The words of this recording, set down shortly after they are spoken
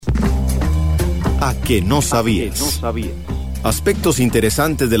¿A que no sabías? Aspectos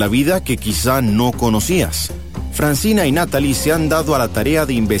interesantes de la vida que quizá no conocías. Francina y Natalie se han dado a la tarea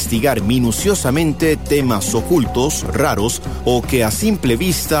de investigar minuciosamente temas ocultos, raros o que a simple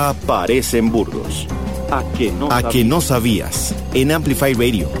vista parecen burdos. ¿A que no sabías? En Amplify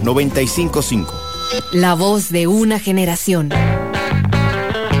Radio 95.5. La voz de una generación.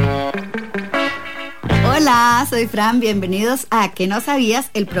 Hola, soy Fran, bienvenidos a ¿Qué no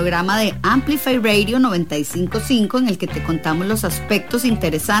sabías? El programa de Amplify Radio 95.5 en el que te contamos los aspectos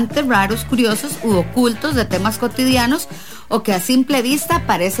interesantes, raros, curiosos u ocultos de temas cotidianos o que a simple vista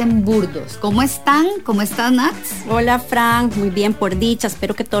parecen burdos. ¿Cómo están? ¿Cómo estás, Nats? Hola, Fran, muy bien, por dicha,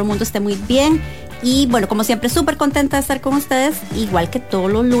 espero que todo el mundo esté muy bien. Y bueno, como siempre, súper contenta de estar con ustedes, igual que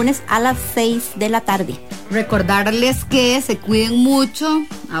todos los lunes a las 6 de la tarde. Recordarles que se cuiden mucho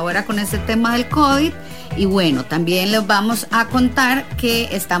ahora con este tema del COVID. Y bueno, también les vamos a contar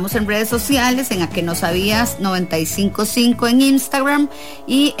que estamos en redes sociales, en A Que No Sabías 95.5 en Instagram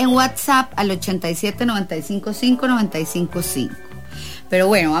y en WhatsApp al 87-955-955. Pero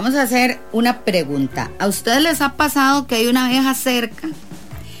bueno, vamos a hacer una pregunta. ¿A ustedes les ha pasado que hay una abeja cerca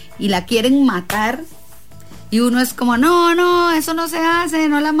y la quieren matar? Y uno es como, no, eso no se hace,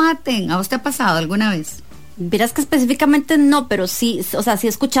 no la maten. ¿A usted ha pasado alguna vez? Verás que específicamente no, pero sí, o sea, sí he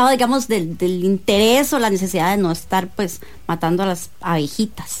escuchado, digamos, del interés o la necesidad de no estar, pues, matando a las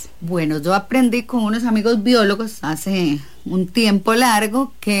abejitas. Bueno, yo aprendí con unos amigos biólogos hace un tiempo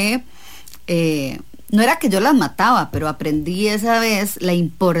largo que no era que yo las mataba, pero aprendí esa vez la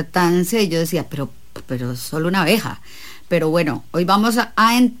importancia y yo decía, pero solo una abeja. Pero bueno, hoy vamos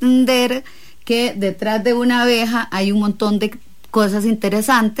a entender que detrás de una abeja hay un montón de cosas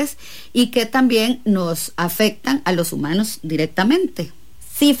interesantes y que también nos afectan a los humanos directamente.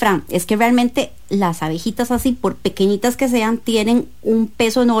 Sí, Fran, es que realmente las abejitas, así por pequeñitas que sean, tienen un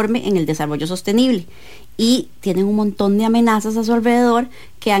peso enorme en el desarrollo sostenible y tienen un montón de amenazas a su alrededor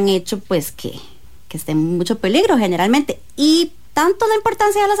que han hecho pues que estén en mucho peligro generalmente. Y tanto la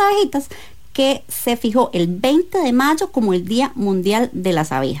importancia de las abejitas que se fijó el 20 de mayo como el Día Mundial de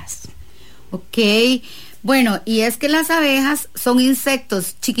las Abejas. Ok, bueno, y es que las abejas son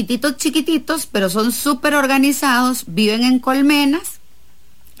insectos chiquititos, pero son súper organizados, viven en colmenas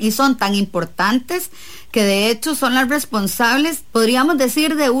y son tan importantes que de hecho son las responsables, podríamos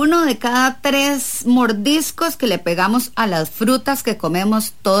decir, de 1 de cada 3 mordiscos que le pegamos a las frutas que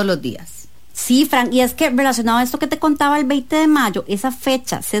comemos todos los días. Sí, Fran, y es que relacionado a esto que te contaba, el 20 de mayo, esa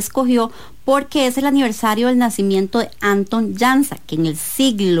fecha se escogió porque es el aniversario del nacimiento de Anton Jansa, que en el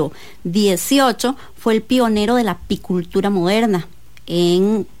siglo XVIII fue el pionero de la apicultura moderna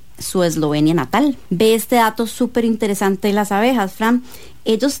en su Eslovenia natal. Ve este dato súper interesante de las abejas, Fran.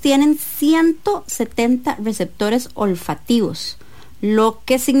 Ellos tienen 170 receptores olfativos, lo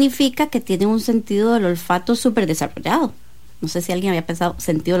que significa que tienen un sentido del olfato súper desarrollado. No sé si alguien había pensado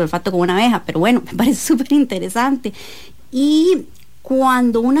sentido del olfato como una abeja, pero bueno, me parece súper interesante. Y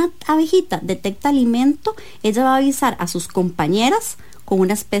cuando una abejita detecta alimento, ella va a avisar a sus compañeras con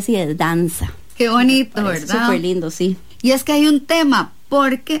una especie de danza. Qué bonito, ¿verdad? Súper lindo, sí. Y es que hay un tema,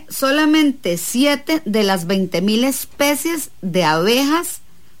 porque solamente 7 de las 20,000 especies de abejas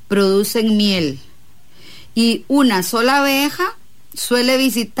producen miel. Y una sola abeja suele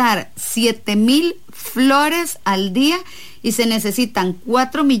visitar 7,000 flores al día y se necesitan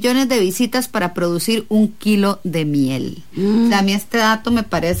 4 millones de visitas para producir 1 kilo de miel. O sea, a mí este dato me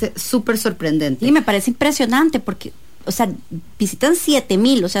parece súper sorprendente. Y me parece impresionante porque, o sea, visitan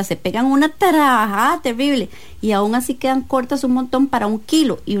 7,000, o sea, se pegan una trabajada terrible y aún así quedan cortas un montón para 1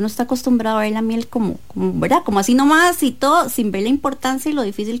 kilo y uno está acostumbrado a ver la miel como ¿verdad? Como así nomás y todo, sin ver la importancia y lo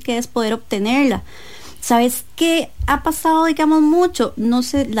difícil que es poder obtenerla. ¿Sabes qué ha pasado, digamos, mucho? No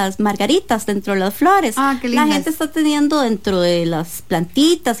sé, las margaritas dentro de las flores. Ah, qué lindas. La gente está teniendo dentro de las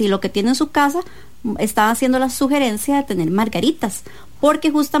plantitas y lo que tiene en su casa, está haciendo la sugerencia de tener margaritas, porque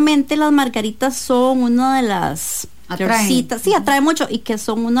justamente las margaritas son una de las florcitas, sí, atrae mucho y que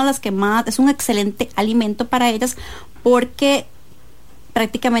son una de las que más, es un excelente alimento para ellas porque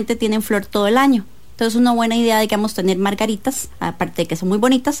prácticamente tienen flor todo el año. Entonces es una buena idea, digamos, tener margaritas, aparte de que son muy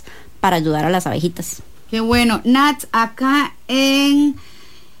bonitas, para ayudar a las abejitas. Qué bueno. Nat, acá en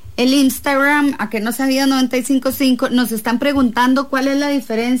el Instagram, A Que No Sabía 95.5, nos están preguntando cuál es la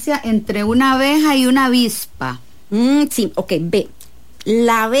diferencia entre una abeja y una avispa. Sí, ok, ve.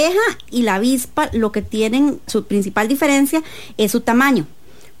 La abeja y la avispa lo que tienen, su principal diferencia es su tamaño.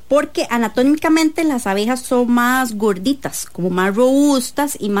 Porque anatómicamente las abejas son más gorditas, como más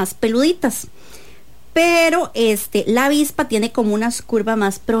robustas y más peluditas. Pero la avispa tiene como unas curvas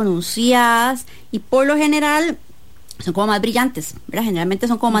más pronunciadas y por lo general son como más brillantes, ¿verdad? Generalmente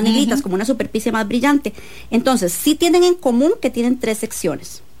son como más negritas, como una superficie más brillante. Entonces, sí tienen en común que tienen 3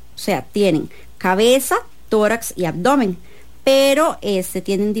 secciones. O sea, tienen cabeza, tórax y abdomen. Pero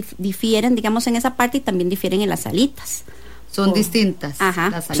difieren, digamos, en esa parte y también difieren en las alitas. Son distintas. Ajá,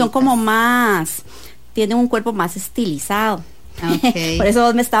 las alitas. son como más, tienen un cuerpo más estilizado. Okay. Por eso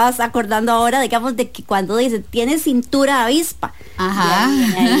vos me estabas acordando ahora, digamos, de que cuando dicen, tiene cintura de avispa. Ajá.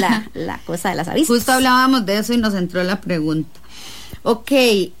 Ahí la cosa de las avispas. Justo hablábamos de eso y nos entró la pregunta. Ok,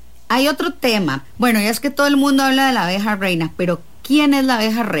 hay otro tema. Bueno, ya es que todo el mundo habla de la abeja reina, pero ¿quién es la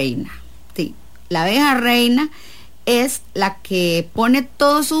abeja reina? Sí, la abeja reina es la que pone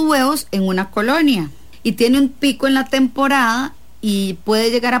todos sus huevos en una colonia y tiene un pico en la temporada y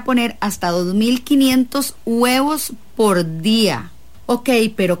puede llegar a poner hasta 2.500 huevos por día. Ok,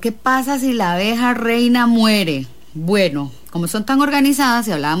 pero ¿qué pasa si la abeja reina muere? Bueno, como son tan organizadas,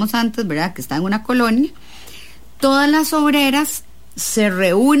 y hablábamos antes, ¿verdad?, que está en una colonia, todas las obreras se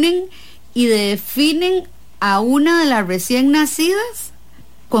reúnen y definen a una de las recién nacidas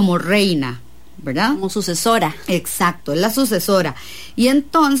como reina, ¿verdad? Como sucesora. Exacto, es la sucesora. Y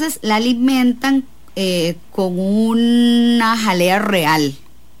entonces la alimentan con una jalea real.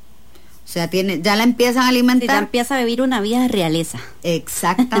 O sea, ya la empiezan a alimentar. Ya empieza a vivir una vida de realeza.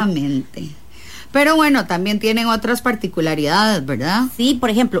 Exactamente. Pero bueno, también tienen otras particularidades, ¿verdad? Sí, por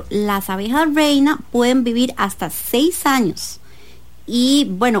ejemplo, las abejas reina pueden vivir hasta 6 años. Y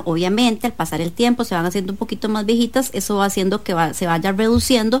bueno, obviamente al pasar el tiempo se van haciendo un poquito más viejitas, eso va haciendo que se vaya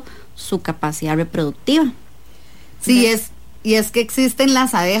reduciendo su capacidad reproductiva. Sí, y es que existen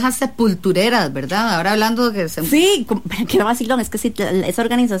las abejas sepultureras, ¿verdad? Ahora hablando de que Sí, qué vacilón, es que sí, esa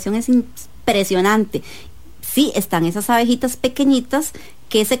organización es impresionante. Sí, están esas abejitas pequeñitas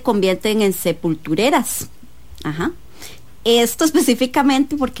que se convierten en sepultureras. Ajá. Esto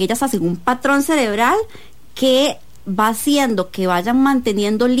específicamente porque ellas hacen un patrón cerebral que va haciendo que vayan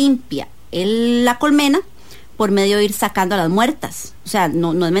manteniendo limpia la colmena por medio de ir sacando a las muertas. O sea,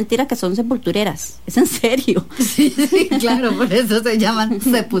 no es mentira que son sepultureras, es en serio. Sí, claro, por eso se llaman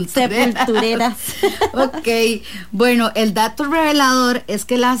sepultureras. Ok, bueno, el dato revelador es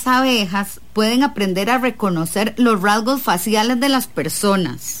que las abejas pueden aprender a reconocer los rasgos faciales de las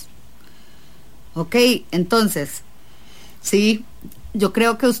personas. Ok, entonces, sí, yo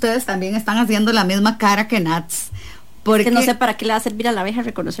creo que ustedes también están haciendo la misma cara que Nats. Porque es que no sé para qué le va a servir a la abeja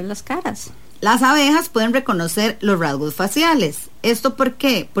reconocer las caras. Las abejas pueden reconocer los rasgos faciales. ¿Esto por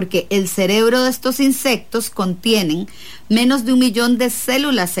qué? Porque el cerebro de estos insectos contienen menos de 1 millón de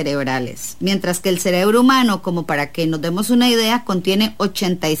células cerebrales, mientras que el cerebro humano, como para que nos demos una idea, contiene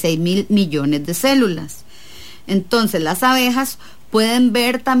 86.000 millones de células. Entonces las abejas pueden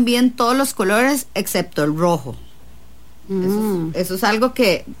ver también todos los colores excepto el rojo. Eso es algo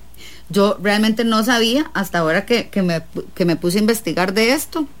que yo realmente no sabía hasta ahora que me puse a investigar de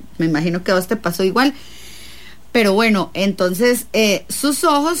esto. Me imagino que a vos te pasó igual. Pero bueno, entonces sus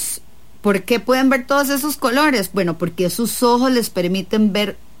ojos, ¿por qué pueden ver todos esos colores? Bueno, porque sus ojos les permiten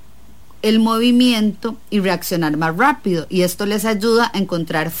ver el movimiento y reaccionar más rápido. Y esto les ayuda a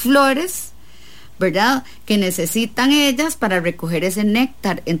encontrar flores, ¿verdad?, que necesitan ellas para recoger ese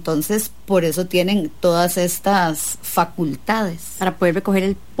néctar. Entonces, por eso tienen todas estas facultades. Para poder recoger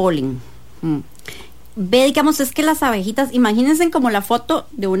el polen. Ve, digamos, es que las abejitas, imagínense como la foto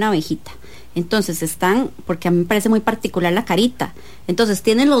de una abejita. Entonces están, porque a mí me parece muy particular la carita. Entonces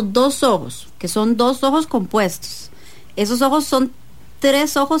tienen los 2 ojos, que son 2 ojos compuestos. Esos ojos son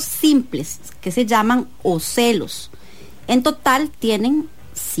 3 ojos simples, que se llaman ocelos. En total tienen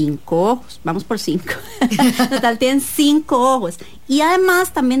 5 ojos, vamos por 5. En total tienen 5 ojos. Y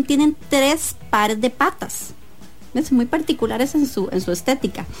además también tienen 3 pares de patas. Es muy particulares en su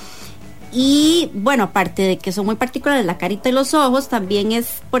estética. Y bueno, aparte de que son muy particulares la carita y los ojos, también es,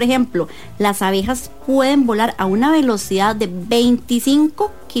 por ejemplo, las abejas pueden volar a una velocidad de 25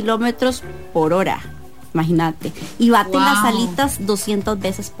 kilómetros por hora. Imagínate. Y baten las alitas 200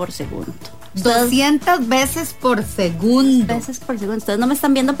 veces por segundo. 200 veces por segundo. Ustedes no me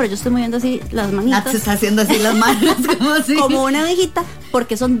están viendo, pero yo estoy moviendo así las manitas. Se está haciendo así las manos como una abejita,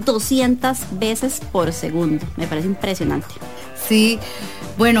 porque son 200 veces por segundo. Me parece impresionante. Sí,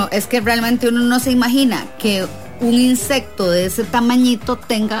 bueno, es que realmente uno no se imagina que un insecto de ese tamañito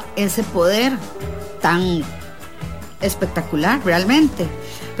tenga ese poder tan espectacular realmente.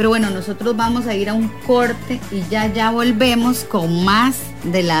 Pero bueno, nosotros vamos a ir a un corte y ya volvemos con más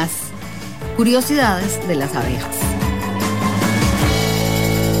de las curiosidades de las abejas.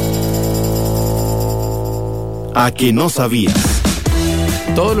 ¿A que no sabías?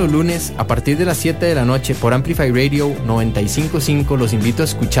 Todos los lunes, a partir de las 7 de la noche, por Amplify Radio 95.5, los invito a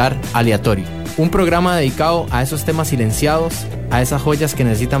escuchar Aleatorio, Un programa dedicado a esos temas silenciados, a esas joyas que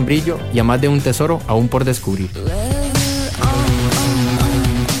necesitan brillo y a más de un tesoro aún por descubrir.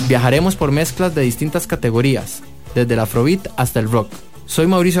 Viajaremos por mezclas de distintas categorías, desde el afrobeat hasta el rock. Soy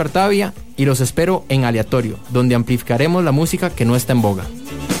Mauricio Artavia y los espero en Aleatorio, donde amplificaremos la música que no está en boga.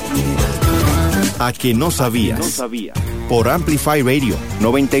 A que no sabías. Por Amplify Radio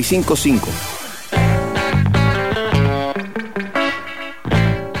 95.5.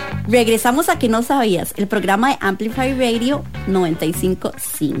 Regresamos a Que No Sabías, el programa de Amplify Radio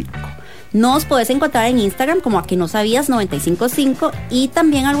 95.5. Nos puedes encontrar en Instagram como A Que No Sabías 95.5 y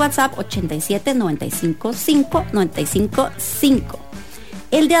también al WhatsApp 87 955 955.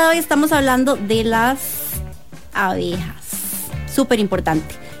 El día de hoy estamos hablando de las abejas, súper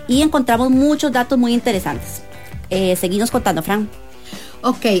importante, y encontramos muchos datos muy interesantes. Seguimos contando, Fran.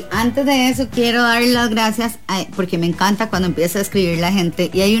 Ok, antes de eso quiero dar las gracias porque me encanta cuando empieza a escribir la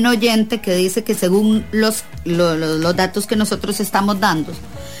gente, y hay un oyente que dice que según los datos que nosotros estamos dando,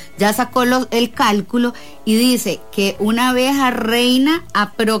 ya sacó el cálculo y dice que una abeja reina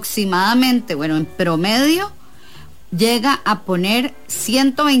aproximadamente, bueno, en promedio, llega a poner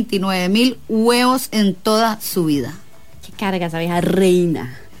 129,000 huevos en toda su vida. ¿Qué carga esa abeja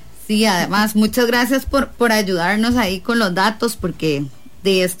reina? Sí, además, muchas gracias por ayudarnos ahí con los datos, porque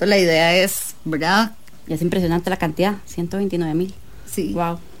de esto la idea es, ¿verdad? Y es impresionante la cantidad, 129,000. Sí.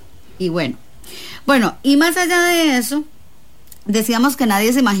 Wow. Y bueno, y más allá de eso, decíamos que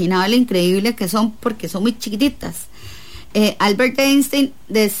nadie se imaginaba lo increíble que son, porque son muy chiquititas. Albert Einstein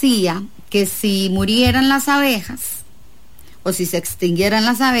decía que si murieran las abejas, o si se extinguieran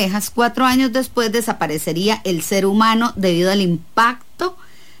las abejas, 4 años después desaparecería el ser humano debido al impacto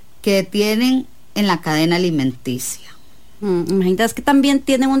que tienen en la cadena alimenticia. Imagínate, es que también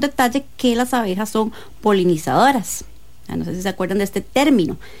tienen un detalle, que las abejas son polinizadoras. No sé si se acuerdan de este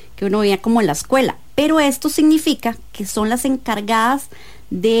término que uno veía como en la escuela, pero esto significa que son las encargadas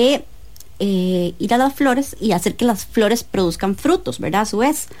de ir a las flores y hacer que las flores produzcan frutos, ¿verdad? A su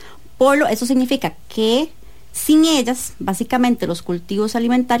vez, eso significa que sin ellas, básicamente los cultivos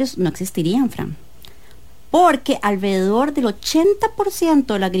alimentarios no existirían, Fran. Porque alrededor del 80%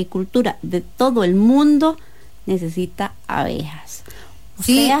 de la agricultura de todo el mundo necesita abejas. O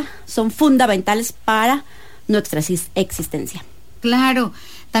sea, son fundamentales para nuestra existencia. Claro,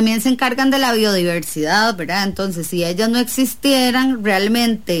 también se encargan de la biodiversidad, ¿verdad? Entonces, si ellas no existieran,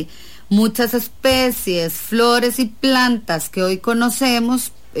 realmente muchas especies, flores y plantas que hoy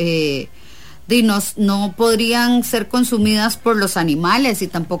conocemos, no podrían ser consumidas por los animales y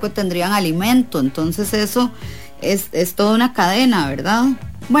tampoco tendrían alimento. Entonces eso es toda una cadena, ¿verdad?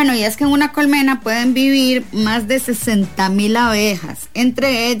 Bueno, y es que en una colmena pueden vivir más de 60,000 abejas,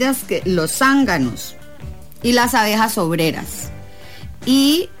 entre ellas los zánganos y las abejas obreras.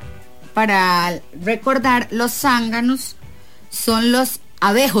 Y para recordar, los zánganos son los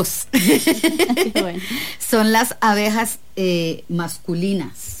abejos. Bueno. Son las abejas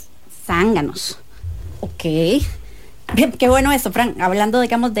masculinas. Zánganos. Ok. Qué bueno esto, Fran. Hablando,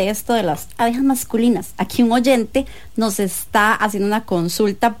 digamos, de esto de las abejas masculinas. Aquí un oyente nos está haciendo una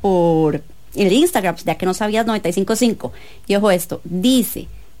consulta por el Instagram, ya que no sabías 95.5. Y ojo esto, dice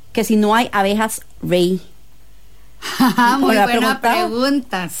que si no hay abejas rey. Muy buena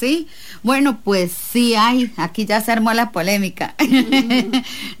pregunta, sí. Bueno, pues sí hay. Aquí ya se armó la polémica.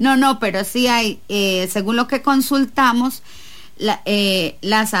 No, pero sí hay. Según lo que consultamos,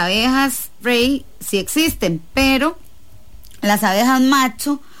 las abejas rey sí existen, pero las abejas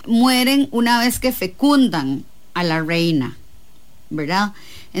macho mueren una vez que fecundan a la reina, ¿verdad?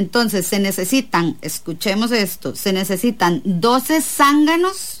 Entonces escuchemos esto, se necesitan 12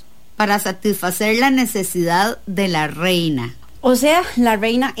 zánganos para satisfacer la necesidad de la reina. O sea, la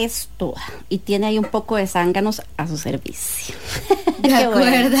reina es toda y tiene ahí un poco de zánganos a su servicio. De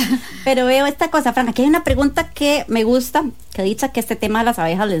acuerdo. Bueno. Pero veo esta cosa, Fran, aquí hay una pregunta que me gusta, que dicha que este tema de las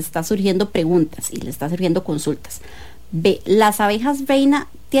abejas les está surgiendo preguntas y les está surgiendo consultas. ¿Las abejas reina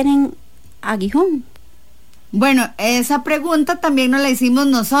tienen aguijón? Bueno, esa pregunta también nos la hicimos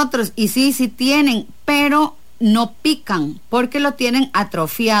nosotros, y sí tienen, pero no pican porque lo tienen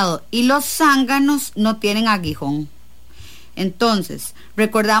atrofiado, y los zánganos no tienen aguijón. Entonces,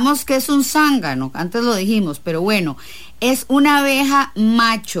 recordamos que es un zángano, antes lo dijimos, pero bueno, es una abeja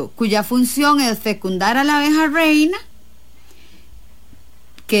macho cuya función es fecundar a la abeja reina,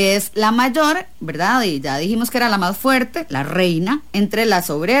 que es la mayor, ¿verdad? Y ya dijimos que era la más fuerte, la reina, entre las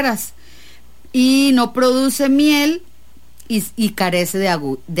obreras, y no produce miel y carece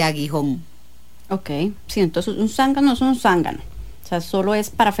de aguijón. Ok, sí, entonces un zángano es un zángano, o sea, solo es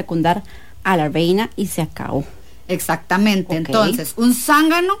para fecundar a la reina y se acabó. Exactamente. Okay. Entonces, un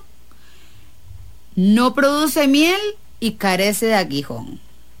zángano no produce miel y carece de aguijón.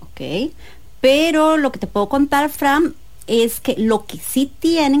 Ok, pero lo que te puedo contar, Fran, es que lo que sí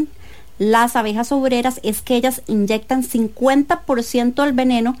tienen las abejas obreras es que ellas inyectan 50% del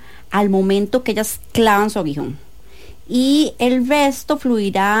veneno al momento que ellas clavan su aguijón. Y el resto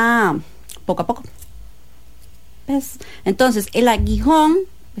fluirá poco a poco. ¿Ves? Entonces, el aguijón,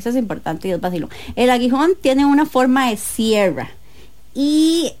 eso es importante y es vacilo. El aguijón tiene una forma de sierra.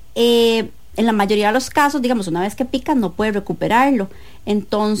 Y en la mayoría de los casos, digamos, una vez que pica, no puede recuperarlo.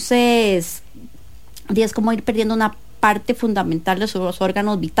 Entonces, es como ir perdiendo una parte fundamental de sus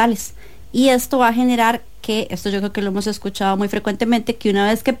órganos vitales. Y esto va a generar que, esto yo creo que lo hemos escuchado muy frecuentemente, que una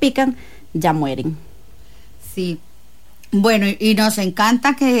vez que pican, ya mueren. Sí. Bueno, y nos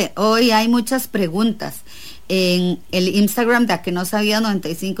encanta que hoy hay muchas preguntas en el Instagram de A Que No Sabía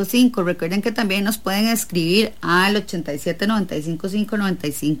 955. Recuerden que también nos pueden escribir al 87 955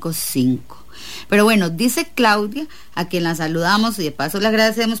 955. Pero bueno, dice Claudia, a quien la saludamos y de paso le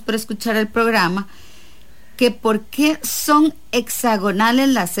agradecemos por escuchar el programa, que por qué son hexagonales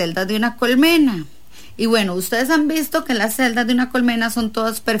las celdas de una colmena. Y bueno, ustedes han visto que las celdas de una colmena son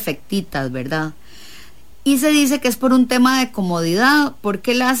todas perfectitas, ¿verdad? Y se dice que es por un tema de comodidad,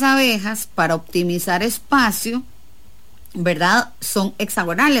 porque las abejas, para optimizar espacio, ¿verdad?, son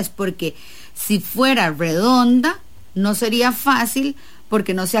hexagonales, porque si fuera redonda, no sería fácil,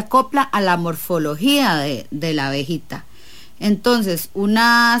 porque no se acopla a la morfología de la abejita. Entonces,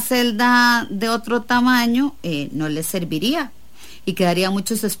 una celda de otro tamaño no les serviría y quedaría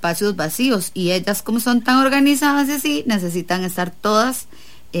muchos espacios vacíos. Y ellas, como son tan organizadas y así, necesitan estar todas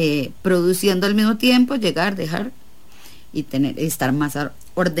produciendo al mismo tiempo, llegar, dejar y estar más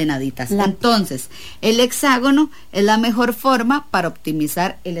ordenaditas. Entonces, el hexágono es la mejor forma para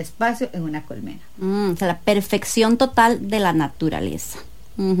optimizar el espacio en una colmena. O sea, la perfección total de la naturaleza.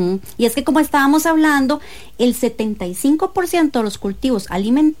 Y es que, como estábamos hablando, el 75% de los cultivos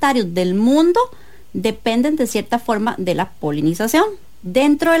alimentarios del mundo dependen de cierta forma de la polinización.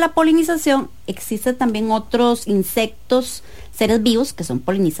 Dentro de la polinización existen también otros insectos, seres vivos que son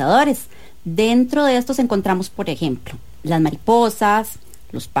polinizadores. Dentro de estos encontramos, por ejemplo, las mariposas,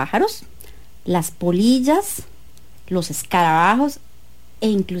 los pájaros, las polillas, los escarabajos e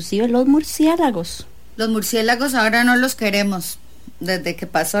inclusive los murciélagos. Los murciélagos ahora no los queremos. Desde que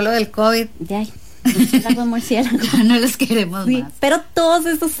pasó lo del COVID, murciélagos. Ya no los queremos más. Pero todos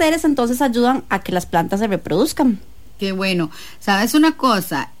estos seres entonces ayudan a que las plantas se reproduzcan. Qué bueno. ¿Sabes una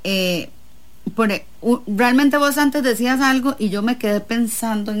cosa? Realmente vos antes decías algo y yo me quedé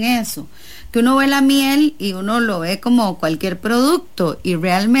pensando en eso. Que uno ve la miel y uno lo ve como cualquier producto. Y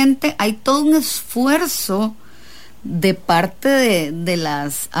realmente hay todo un esfuerzo de parte de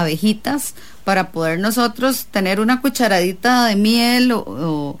las abejitas para poder nosotros tener una cucharadita de miel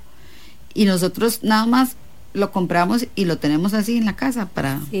y nosotros nada más lo compramos y lo tenemos así en la casa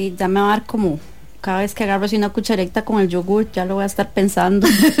para... Sí, ya me va a dar como cada vez que agarro así una cucharita con el yogur, ya lo voy a estar pensando.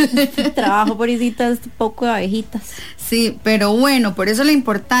 Trabajo por este poco de abejitas. Sí, pero bueno, por eso la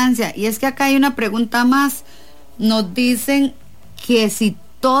importancia. Y es que acá hay una pregunta más. Nos dicen que si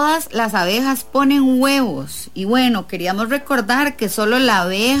todas las abejas ponen huevos. Y bueno, queríamos recordar que solo la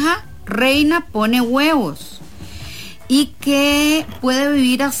abeja reina pone huevos y que puede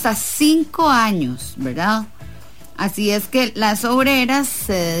vivir hasta 5 años, ¿verdad? Así es que las obreras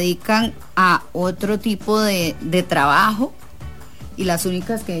se dedican a otro tipo de trabajo y las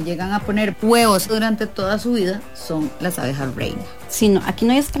únicas que llegan a poner huevos durante toda su vida son las abejas reina. Sí, no, aquí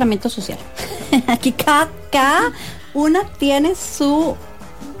no hay escalamiento social. Aquí cada una tiene su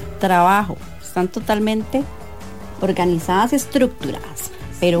trabajo. Están totalmente organizadas y estructuradas.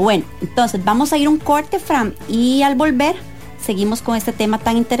 Pero bueno, entonces vamos a ir a un corte, Fran, y al volver seguimos con este tema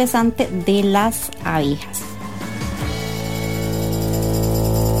tan interesante de las abejas.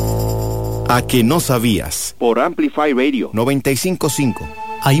 A Que No Sabías, por Amplify Radio 955.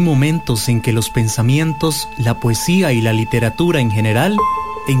 Hay momentos en que los pensamientos, la poesía y la literatura en general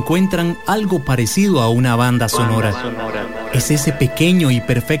encuentran algo parecido a una banda sonora. Es ese pequeño y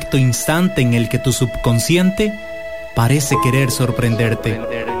perfecto instante en el que tu subconsciente parece querer sorprenderte.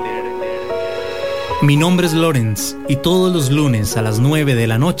 Mi nombre es Lawrence y todos los lunes a las 9 de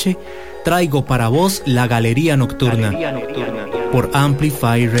la noche traigo para vos la Galería Nocturna por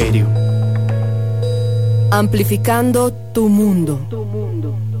Amplify Radio. Amplificando tu mundo.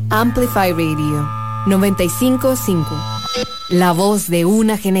 Amplify Radio 955. La voz de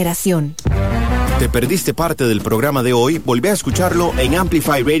una generación. ¿Te perdiste parte del programa de hoy? Volvé a escucharlo en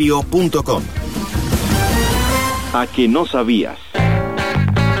amplifyradio.com. A Que No Sabías.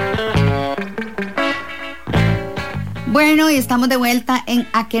 Bueno, y estamos de vuelta en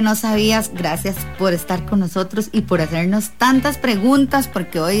A que no sabías. Gracias por estar con nosotros y por hacernos tantas preguntas,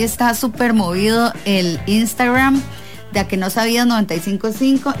 porque hoy está súper movido el Instagram de A que no sabías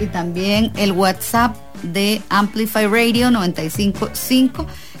 955 y también el WhatsApp de Amplify Radio 955,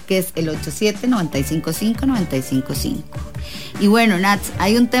 que es el 87-955-955. Y bueno, Nats,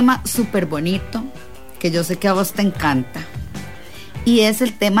 hay un tema súper bonito que yo sé que a vos te encanta, y es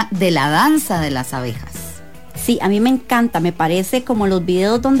el tema de la danza de las abejas. Sí, a mí me encanta, me parece como los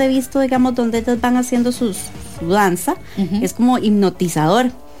videos donde he visto, digamos, donde ellas van haciendo su danza, es como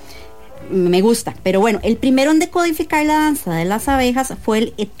hipnotizador, me gusta. Pero bueno, el primero en decodificar la danza de las abejas fue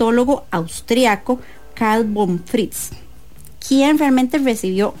el etólogo austriaco Karl von Fritz, quien realmente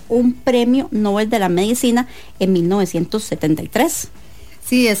recibió un premio Nobel de la Medicina en 1973.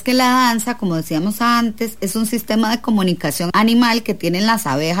 Sí, es que la danza, como decíamos antes, es un sistema de comunicación animal que tienen las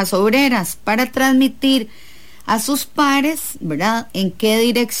abejas obreras para transmitir a sus pares, ¿verdad?, en qué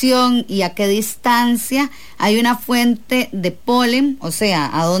dirección y a qué distancia hay una fuente de polen, o sea,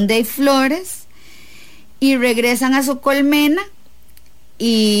 a dónde hay flores, y regresan a su colmena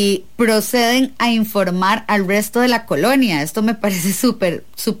y proceden a informar al resto de la colonia. Esto me parece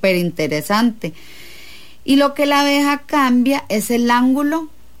súper interesante. Y lo que la abeja cambia es el ángulo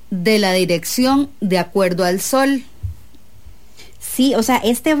de la dirección de acuerdo al sol. Sí, o sea,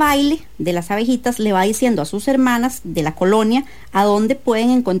 este baile de las abejitas le va diciendo a sus hermanas de la colonia a dónde pueden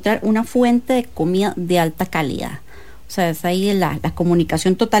encontrar una fuente de comida de alta calidad. O sea, es ahí la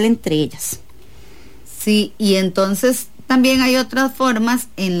comunicación total entre ellas. Sí, y entonces también hay otras formas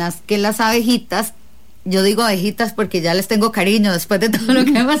en las que las abejitas, yo digo abejitas porque ya les tengo cariño después de todo lo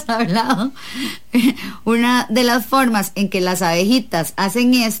que hemos hablado. Una de las formas en que las abejitas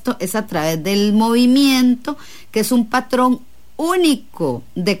hacen esto es a través del movimiento, que es un patrón único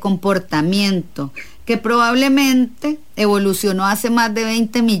de comportamiento que probablemente evolucionó hace más de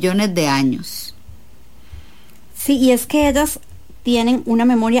 20 millones de años. Sí, y es que ellas tienen una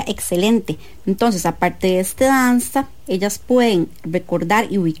memoria excelente. Entonces, aparte de esta danza, ellas pueden recordar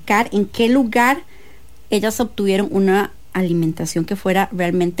y ubicar en qué lugar ellas obtuvieron una alimentación que fuera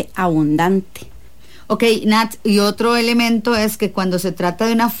realmente abundante. Ok, Nat, y otro elemento es que cuando se trata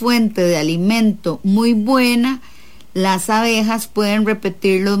de una fuente de alimento muy buena, las abejas pueden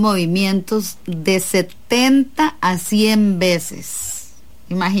repetir los movimientos de 70 a 100 veces.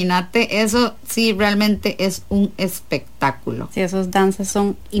 Imagínate, eso sí realmente es un espectáculo. Sí, esas danzas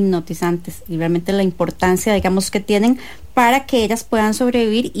son hipnotizantes y realmente la importancia, digamos, que tienen para que ellas puedan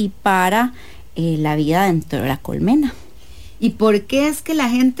sobrevivir y para la vida dentro de la colmena. ¿Y por qué es que la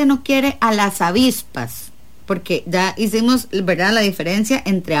gente no quiere a las avispas? Porque ya hicimos, ¿verdad?, la diferencia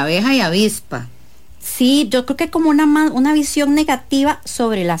entre abeja y avispa. Sí, yo creo que como una visión negativa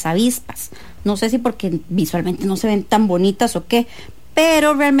sobre las avispas. No sé si porque visualmente no se ven tan bonitas o qué,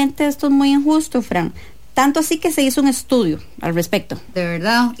 pero realmente esto es muy injusto, Fran. Tanto así que se hizo un estudio al respecto. ¿De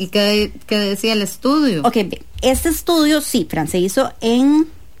verdad? ¿Y qué decía el estudio? Ok, bien. Este estudio, sí, Fran, se hizo en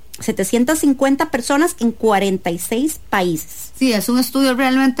 750 personas en 46 países. Sí, es un estudio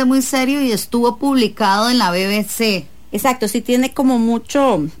realmente muy serio y estuvo publicado en la BBC. Exacto, sí tiene como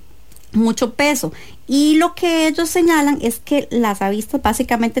mucho peso. Y lo que ellos señalan es que las avispas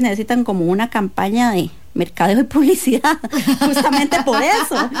básicamente necesitan como una campaña de mercadeo y publicidad, justamente por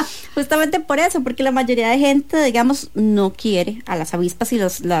eso, porque la mayoría de gente, digamos, no quiere a las avispas y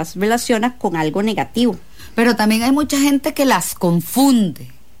las relaciona con algo negativo. Pero también hay mucha gente que las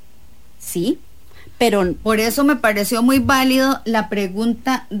confunde. Sí, pero por eso me pareció muy válido la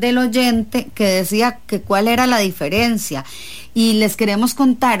pregunta del oyente que decía que cuál era la diferencia. Y les queremos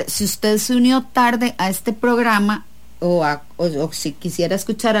contar, si usted se unió tarde a este programa o si quisiera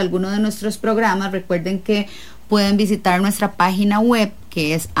escuchar alguno de nuestros programas, recuerden que pueden visitar nuestra página web,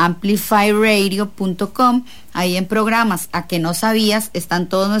 que es amplifyradio.com. Ahí en programas, a que no sabías, están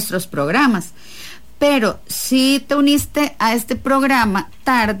todos nuestros programas. Pero si te uniste a este programa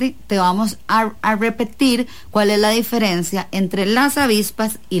tarde, te vamos a repetir cuál es la diferencia entre las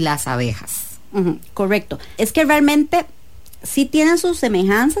avispas y las abejas. Correcto. Es que realmente sí tienen sus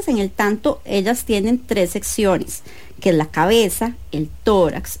semejanzas, en el tanto ellas tienen 3 secciones, que es la cabeza, el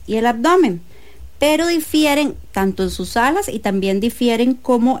tórax y el abdomen, pero difieren tanto en sus alas y también difieren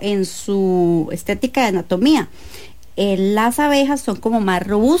como en su estética de anatomía. Las abejas son como más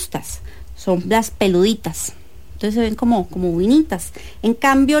robustas, son las peluditas, entonces se ven como buinitas. En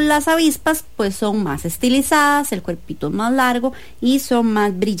cambio las avispas pues son más estilizadas, el cuerpito es más largo y son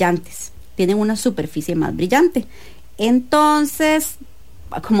más brillantes, tienen una superficie más brillante. Entonces,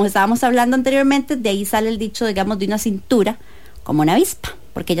 como estábamos hablando anteriormente, de ahí sale el dicho, digamos, de una cintura como una avispa.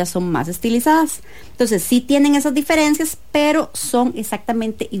 porque ellas son más estilizadas. Entonces sí tienen esas diferencias, pero son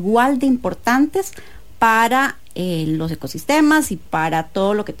exactamente igual de importantes para los ecosistemas y para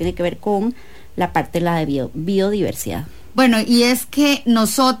todo lo que tiene que ver con la parte de la biodiversidad. Bueno, y es que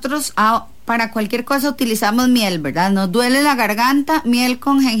nosotros para cualquier cosa utilizamos miel, ¿verdad? Nos duele la garganta, miel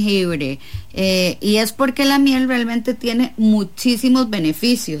con jengibre. Y es porque la miel realmente tiene muchísimos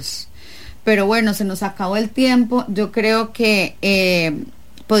beneficios. Pero bueno, se nos acabó el tiempo. Yo creo que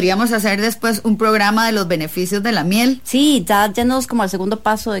podríamos hacer después un programa de los beneficios de la miel. Sí, ya yéndonos como al segundo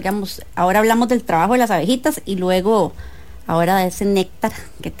paso, digamos, ahora hablamos del trabajo de las abejitas y luego ahora de ese néctar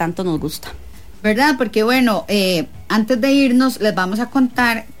que tanto nos gusta. ¿Verdad? Porque bueno, antes de irnos les vamos a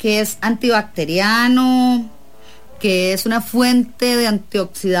contar que es antibacteriano, que es una fuente de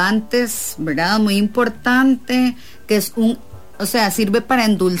antioxidantes, ¿verdad? Muy importante, que es sirve para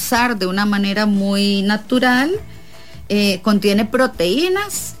endulzar de una manera muy natural, contiene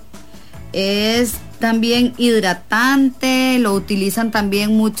proteínas, es también hidratante, lo utilizan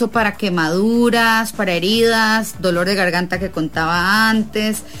también mucho para quemaduras, para heridas, dolor de garganta que contaba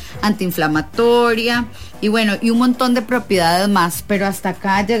antes, antiinflamatoria y bueno, y un montón de propiedades más. Pero hasta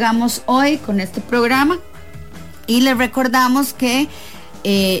acá llegamos hoy con este programa y les recordamos que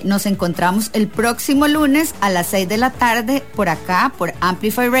nos encontramos el próximo lunes a las 6 de la tarde por acá, por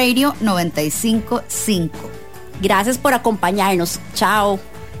Amplify Radio 95.5. Gracias por acompañarnos. Chao.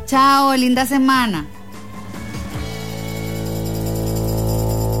 Chao, linda semana.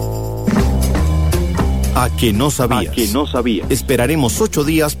 ¿A que no sabías? Esperaremos 8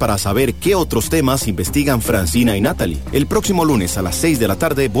 días para saber qué otros temas investigan Francina y Natalie. El próximo lunes a las 6 de la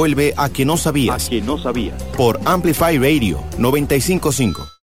tarde vuelve A que no sabías. Por Amplify Radio 95.5.